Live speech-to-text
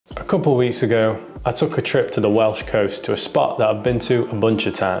couple of weeks ago, I took a trip to the Welsh coast to a spot that I've been to a bunch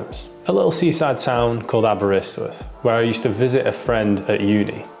of times. A little seaside town called Aberystwyth, where I used to visit a friend at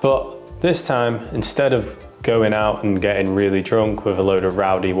uni. But this time, instead of going out and getting really drunk with a load of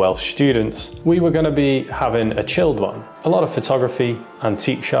rowdy Welsh students, we were going to be having a chilled one. A lot of photography,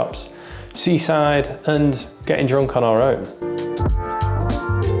 antique shops, seaside, and getting drunk on our own.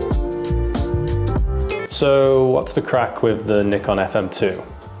 So what's the crack with the Nikon FM2?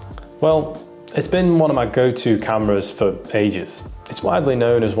 Well, it's been one of my go-to cameras for ages. It's widely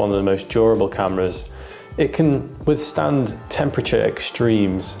known as one of the most durable cameras. It can withstand temperature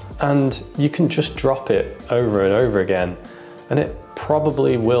extremes, and you can just drop it over and over again, and it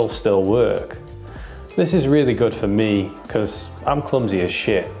probably will still work. This is really good for me, because I'm clumsy as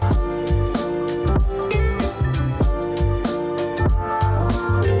shit.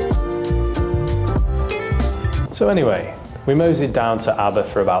 So anyway, we moseyed down to Aber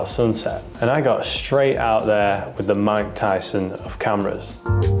for about sunset, and I got straight out there with the Mike Tyson of cameras.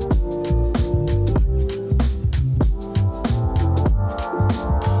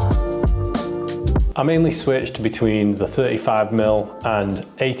 I mainly switched between the 35mm and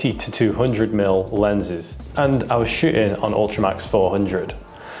 80 to 200mm lenses, and I was shooting on Ultramax 400.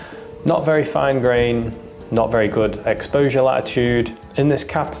 Not very fine grain, not very good exposure latitude. In this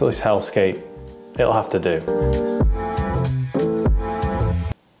capitalist hellscape, it'll have to do.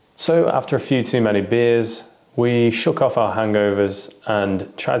 So after a few too many beers, we shook off our hangovers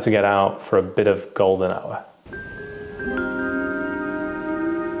and tried to get out for a bit of golden hour.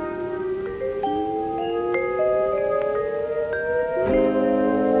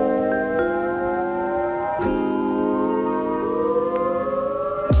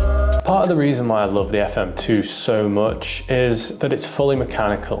 Part of the reason why I love the FM2 so much is that it's fully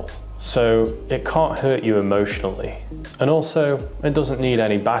mechanical, so it can't hurt you emotionally. And also, it doesn't need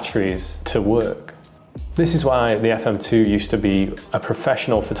any batteries to work. This is why the FM2 used to be a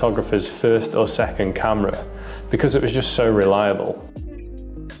professional photographer's first or second camera, because it was just so reliable.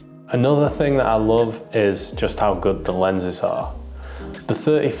 Another thing that I love is just how good the lenses are. The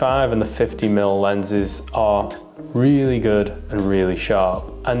 35 and the 50mm lenses are really good and really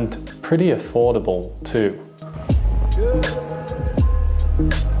sharp, and pretty affordable too.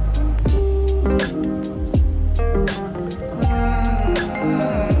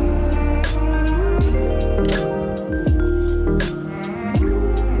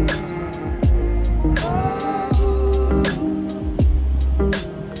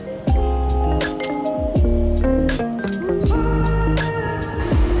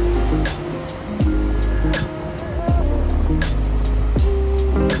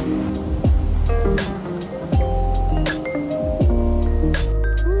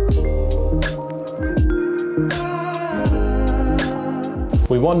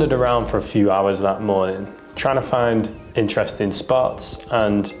 We wandered around for a few hours that morning, trying to find interesting spots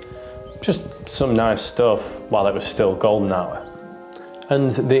and just some nice stuff while it was still golden hour.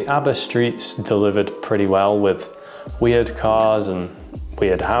 And the Aber streets delivered pretty well with weird cars and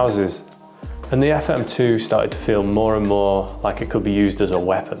weird houses. And the FM2 started to feel more and more like it could be used as a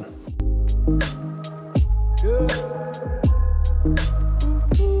weapon.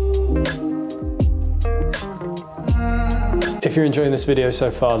 If you're enjoying this video so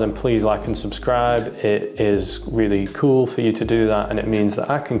far, then please like and subscribe. It is really cool for you to do that, and it means that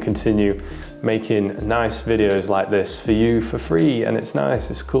I can continue making nice videos like this for you for free, and it's nice,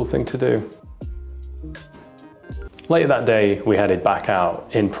 it's a cool thing to do. Later that day, we headed back out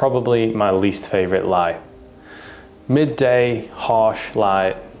in probably my least favorite light. Midday, harsh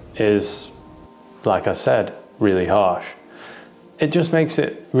light is, like I said, really harsh. It just makes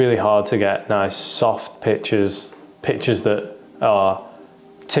it really hard to get nice, soft pictures that are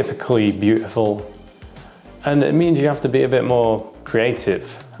typically beautiful, and it means you have to be a bit more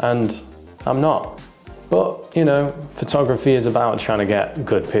creative, and I'm not. But you know, photography is about trying to get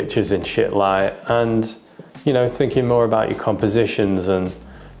good pictures in shit light, and you know, thinking more about your compositions and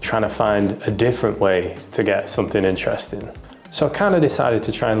trying to find a different way to get something interesting. So I kind of decided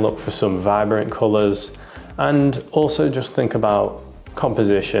to try and look for some vibrant colors, and also just think about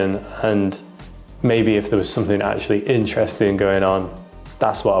composition, and maybe if there was something actually interesting going on,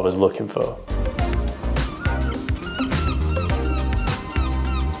 that's what I was looking for.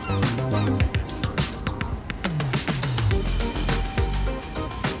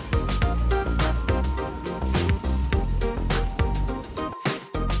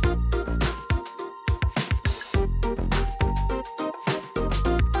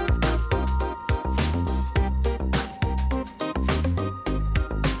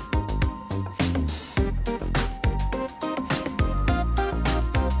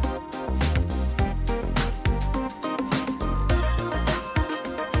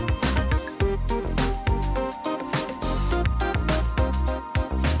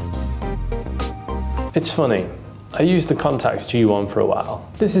 It's funny, I used the Contax G1 for a while.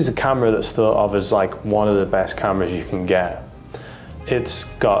 This is a camera that's thought of as like one of the best cameras you can get. It's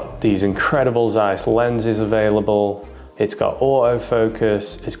got these incredible Zeiss lenses available, it's got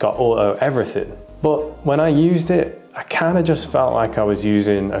autofocus, it's got auto everything. But when I used it, I kind of just felt like I was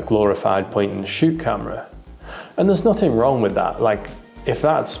using a glorified point and shoot camera. And there's nothing wrong with that. Like, if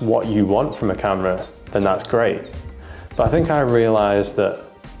that's what you want from a camera, then that's great. But I think I realized that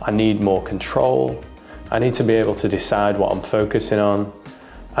I need more control. I need to be able to decide what I'm focusing on.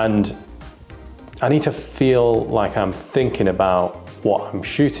 And I need to feel like I'm thinking about what I'm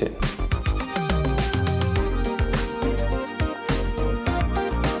shooting.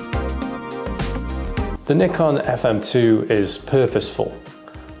 The Nikon FM2 is purposeful.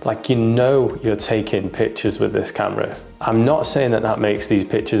 Like, you know you're taking pictures with this camera. I'm not saying that that makes these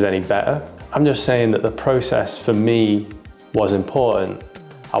pictures any better. I'm just saying that the process for me was important.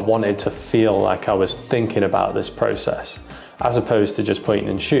 I wanted to feel like I was thinking about this process, as opposed to just pointing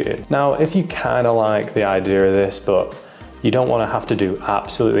and shooting. Now, if you kind of like the idea of this, but you don't want to have to do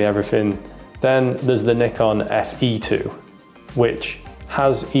absolutely everything, then there's the Nikon FE2, which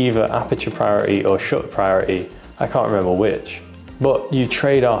has either aperture priority or shutter priority. I can't remember which. But you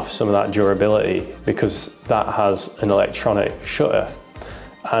trade off some of that durability because that has an electronic shutter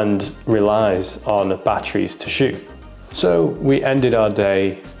and relies on batteries to shoot. So we ended our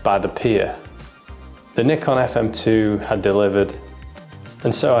day by the pier. The Nikon FM2 had delivered,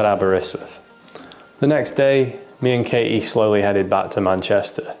 and so had Aberystwyth. The next day, me and Katie slowly headed back to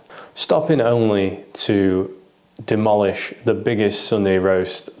Manchester, stopping only to demolish the biggest Sunday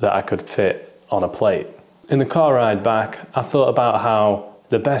roast that I could fit on a plate. In the car ride back, I thought about how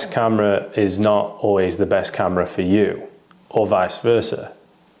the best camera is not always the best camera for you, or vice versa.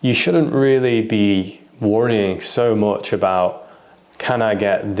 You shouldn't really be worrying so much about, can I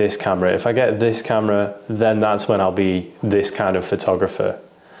get this camera? If I get this camera, then that's when I'll be this kind of photographer.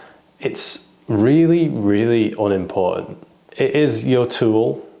 It's really, really unimportant. It is your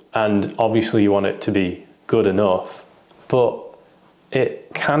tool, and obviously you want it to be good enough, but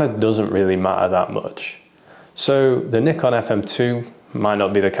it kind of doesn't really matter that much. So the Nikon FM2 might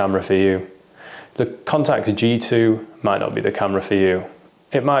not be the camera for you. The Contax G2 might not be the camera for you.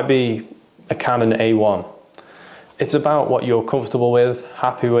 It might be a Canon A1. It's about what you're comfortable with,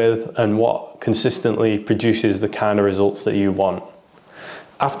 happy with, and what consistently produces the kind of results that you want.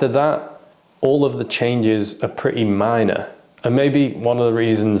 After that, all of the changes are pretty minor. And maybe one of the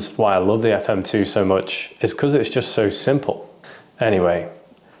reasons why I love the FM2 so much is because it's just so simple. Anyway,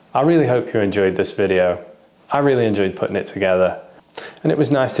 I really hope you enjoyed this video. I really enjoyed putting it together, and it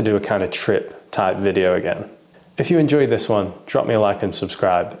was nice to do a kind of trip type video again. If you enjoyed this one, drop me a like and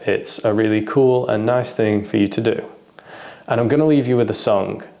subscribe. It's a really cool and nice thing for you to do. And I'm going to leave you with a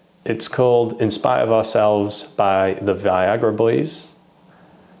song. It's called In Spite of Ourselves by the Viagra Boys,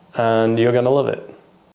 and you're going to love it.